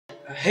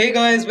Hey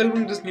guys,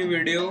 welcome to this new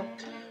video.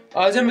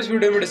 आज हम इस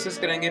वीडियो में डिस्कस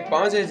करेंगे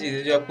 5 ऐसी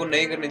चीज़ें जो आपको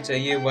नहीं करनी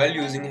चाहिए while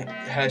using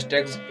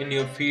hashtags in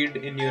your feed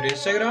in your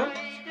Instagram.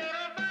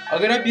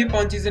 अगर आप ये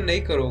 5 चीज़ें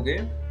नहीं करोगे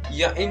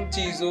या इन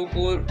चीज़ों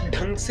को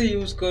ढंग से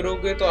यूज़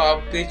करोगे तो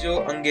आपकी जो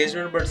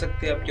एंगेजमेंट बढ़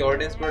सकती है, आपकी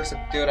ऑडियंस बढ़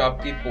सकती है और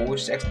आपकी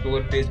पोस्ट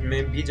एक्सप्लोर पेज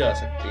में भी जा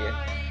सकती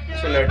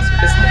है। So let's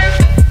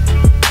discuss.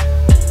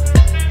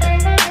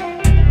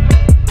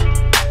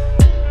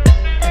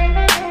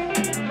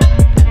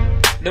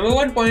 Number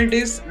one point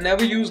is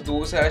never use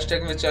those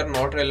hashtags which are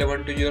not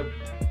relevant to your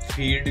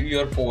feed,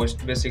 your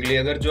post. Basically,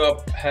 अगर जो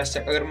आप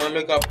हैशटैग, अगर मान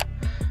लो कि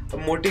आप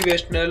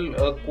मोटिवेशनल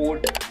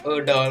कोट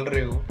डाल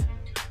रहे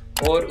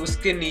हो और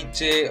उसके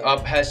नीचे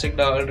आप हैशटैग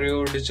डाल रहे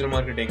हो डिजिटल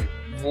मार्केटिंग,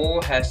 वो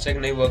हैशटैग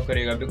नहीं वर्क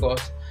करेगा बिकॉज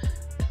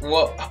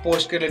वो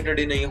पोस्ट के रिलेटेड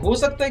ही नहीं है। हो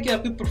सकता है कि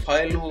आपकी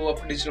प्रोफाइल हो,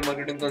 आप डिजिटल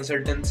मार्केटिंग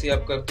कंसल्टेंसी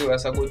आप करते हो,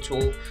 ऐसा कुछ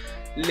हो,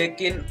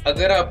 लेकिन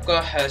अगर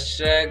आपका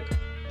हैशटैग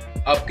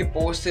आपके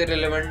पोस्ट से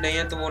रिलेवेंट नहीं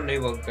है तो वो नहीं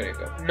वर्क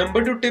करेगा।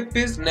 Number 2 tip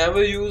is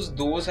never use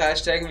those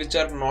hashtag which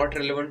are not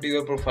relevant to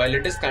your profile.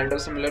 It is kind of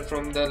similar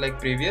from the like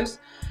previous,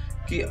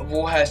 कि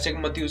वो हैशटैग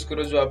मत यूज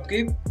करो जो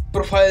आपकी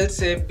प्रोफाइल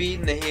से भी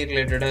नहीं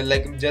रिलेटेड है।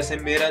 लाइक जैसे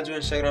मेरा जो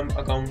इंस्टाग्राम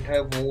अकाउंट है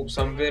वो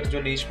समवेयर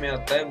जो नीश में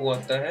आता है वो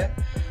आता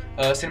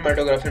है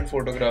सिनेमेटोग्राफी एंड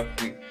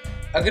फोटोग्राफी।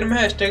 अगर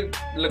मैं हैशटैग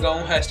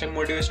लगाऊं hashtag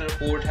motivational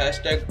quote,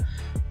 hashtag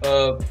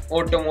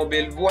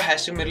automobile, वो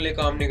हैशटैग मेरे लिए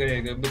काम नहीं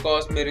करेगा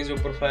बिकॉज मेरी जो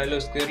प्रोफाइल है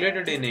उसके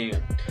रिलेटेड ही नहीं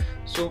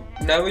है। So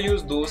never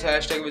use those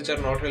hashtag which are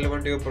not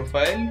relevant to your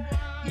profile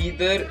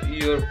either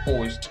your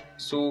post.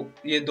 सो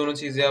ये दोनों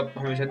चीज़ें आप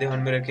हमेशा ध्यान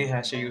में रखें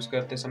हैशटैग यूज़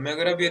करते समय।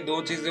 अगर आप ये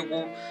दो चीज़ों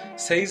को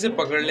सही से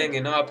पकड़ लेंगे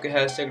ना, आपके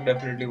हैशटैग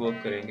डेफिनेटली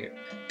वर्क करेंगे।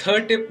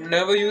 Third tip,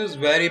 never use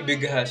very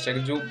big hashtag,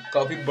 जो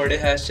काफ़ी बड़े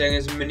हैशटैग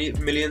हैं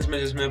मिलियंस में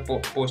जिसमें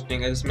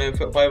पोस्टिंग है, जिसमें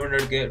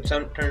 500K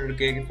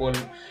 700K की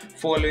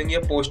फॉलोइंग या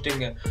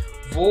पोस्टिंग है,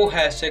 वो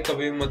हैशटैग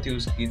कभी मत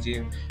यूज़ कीजिए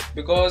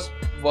बिकॉज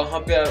वहाँ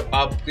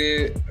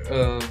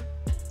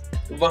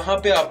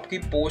पे आपकी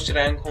पोस्ट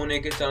रैंक होने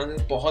के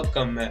चांसेस बहुत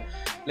कम है,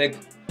 लाइक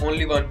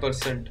ओनली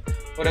 1%,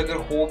 और अगर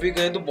हो भी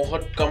गए तो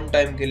बहुत कम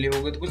टाइम के लिए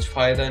हो गए तो कुछ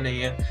फ़ायदा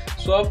नहीं है।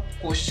 सो आप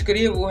कोशिश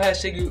करिए वो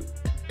हैशटैग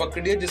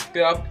पकड़िए जिस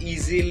पे आप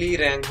इजीली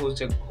रैंक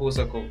हो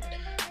सको।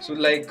 सो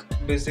लाइक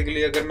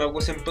बेसिकली अगर मैं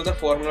आपको सिंपल सा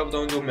फॉर्मूला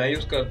बताऊँ जो मैं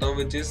यूज़ करता हूँ,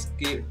 विच इज़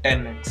कि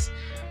 10x।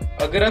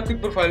 अगर आपकी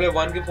प्रोफाइल में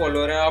 1K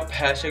फॉलोअर हैं, आप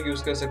हैशटैग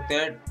यूज़ कर सकते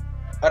हैं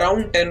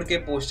अराउंड 10K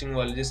पोस्टिंग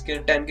वाले, जिसके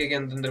 10K के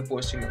अंदर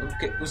पोस्टिंग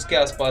है उसके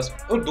आसपास,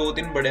 और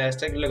 2-3 बड़े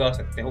हैशटैग लगा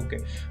सकते हैं। ओके,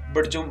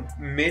 बट जो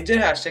मेजर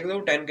हैशटैग है वो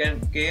 10K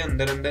के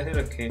अंदर ही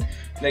रखें।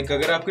 लाइक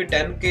अगर आपके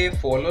 10K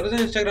फॉलोअर्स हैं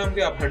इंस्टाग्राम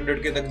के, आप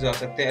 100K तक जा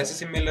सकते हैं। ऐसे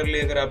सिमिलरली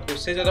अगर आपके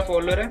उससे ज़्यादा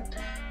फॉलोअर है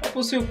आप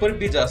उससे ऊपर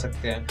भी जा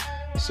सकते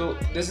हैं। So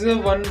this is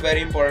one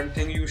very important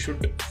thing you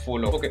should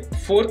follow. Okay,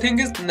 fourth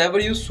thing is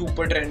never use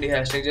super trendy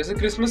hashtag. जैसे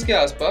क्रिसमस के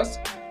आसपास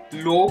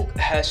लोग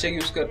हैशटैग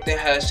यूज करते हैं,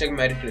 हैशटैग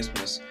मैरी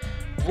क्रिसमस।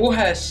 वो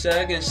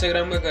हैशटैग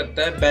इंस्टाग्राम का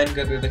करता है बैन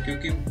कर देता है,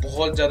 क्योंकि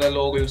बहुत ज़्यादा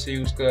लोग उसे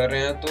यूज़ कर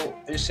रहे हैं,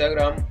 तो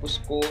इंस्टाग्राम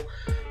उसको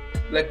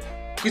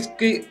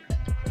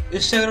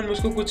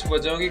कुछ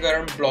वजहों के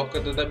कारण ब्लॉक कर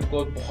देता है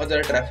बिकॉज बहुत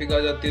ज़्यादा ट्रैफिक आ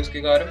जाती है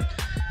उसके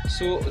कारण।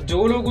 सो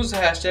जो लोग उस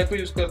हैशटैग को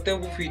यूज़ करते हैं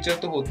वो फीचर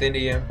तो होते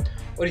नहीं है,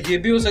 और ये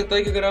भी हो सकता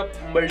है कि अगर आप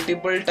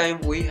मल्टीपल टाइम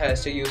वही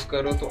हैशटैग यूज़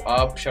करो तो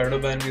आप शैडो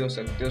बैन भी हो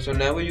सकते हो। So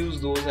never use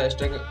those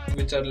hashtag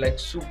which are like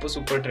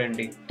super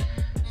trendy.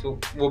 सो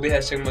वो भी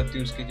हैशटैग मत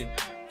यूज़ कीजिए।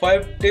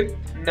 5 टिप,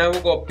 नेवर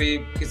कॉपी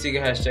किसी के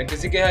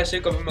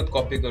हैशटैग कभी मत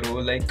कॉपी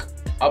करो। लाइक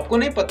आपको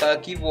नहीं पता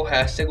कि वो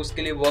हैशटैग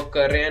उसके लिए वर्क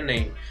कर रहे हैं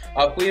नहीं,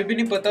 आपको ये भी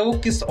नहीं पता वो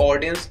किस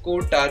ऑडियंस को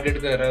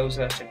टारगेट कर रहा है उस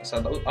हैशटैग के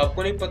साथ,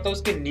 आपको नहीं पता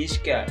उसकी नीश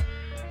क्या है,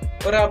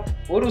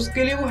 और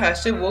उसके लिए वो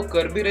हैशटैग वर्क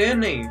कर भी रहे हैं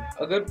नहीं।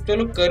 अगर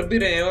चलो कर भी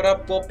रहे हैं और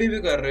आप कॉपी भी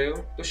कर रहे हो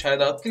तो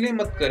शायद आपके लिए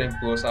मत करें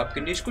बिकॉज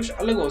आपकी नीश कुछ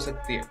अलग हो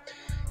सकती है।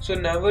 So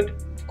never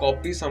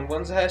copy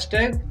someone's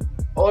hashtag,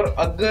 और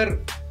अगर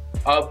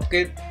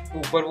आपके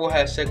ऊपर वो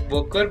हैशटैग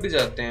वर्क कर भी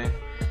जाते हैं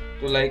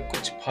तो लाइक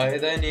कुछ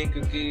फायदा ही नहीं,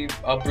 क्योंकि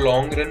आप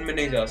लॉन्ग रन में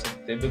नहीं जा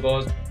सकते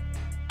बिकॉज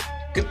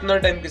कितना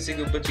टाइम किसी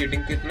के ऊपर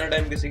चीटिंग, कितना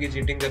टाइम किसी की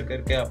चीटिंग कर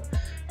करके आप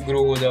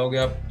ग्रो हो जाओगे,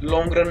 आप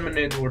लॉन्ग रन में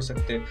नहीं दौड़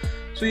सकते।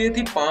 सो ये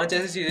थी 5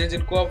 ऐसी चीज़ें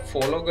जिनको आप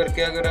फॉलो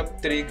करके अगर आप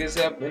तरीके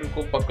से आप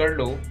इनको पकड़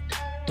लो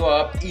तो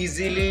आप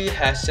इजीली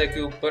हैशटैग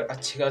के ऊपर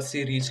अच्छी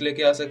खासी रीच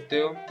लेके आ सकते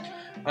हो।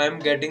 I am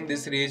getting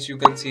this reach, you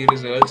can see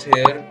results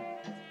hair.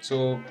 सो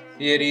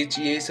ये रीच,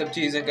 ये सब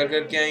चीज़ें कर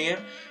करके आई हैं।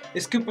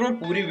 इसके ऊपर मैं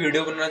पूरी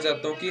वीडियो बनाना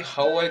चाहता हूँ कि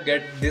how I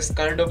get this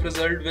kind of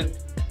result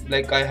with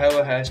like I have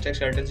a hashtag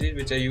strategy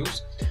which I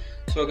use.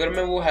 सो अगर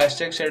मैं वो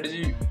हैशटैग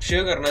स्ट्रेटजी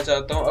शेयर करना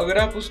चाहता हूँ, अगर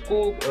आप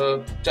उसको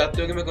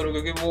चाहते हो कि मैं करूँ,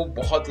 क्योंकि वो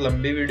बहुत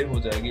लंबी वीडियो हो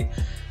जाएगी,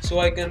 सो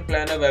I can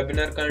plan a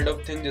webinar kind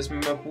of thing जिसमें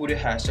मैं पूरे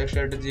हैशटैग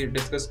स्ट्रेटजी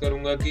डिस्कस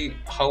करूँगा कि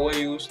हाउ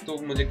आई यूज़, तो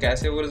मुझे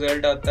कैसे वो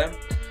रिजल्ट आता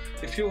है।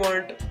 इफ़ यू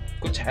वांट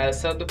कुछ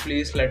ऐसा तो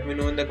please let me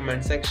know in the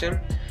comment section.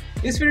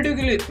 इस वीडियो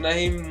के लिए इतना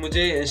ही।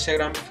 मुझे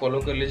इंस्टाग्राम पे फॉलो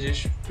कर लीजिए,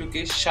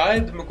 क्योंकि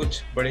शायद मैं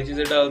कुछ बड़ी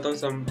चीज़ें डालता हूँ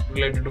सम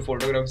related to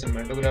photography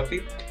cinematography,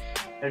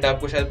 and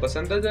आपको शायद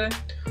पसंद आ जाए।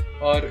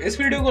 और इस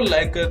वीडियो को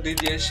लाइक कर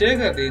दीजिए, शेयर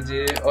कर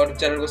दीजिए और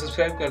चैनल को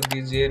सब्सक्राइब कर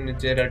दीजिए।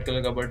 नीचे रेड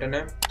कलर का बटन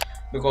है,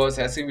 बिकॉज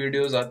ऐसी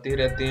वीडियोस आती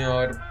रहती हैं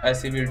और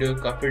ऐसी वीडियो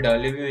काफ़ी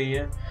डाली भी हुई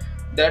हैं।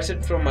 That's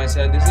it from my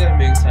side, this is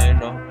make sign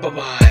of, bye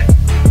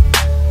bye.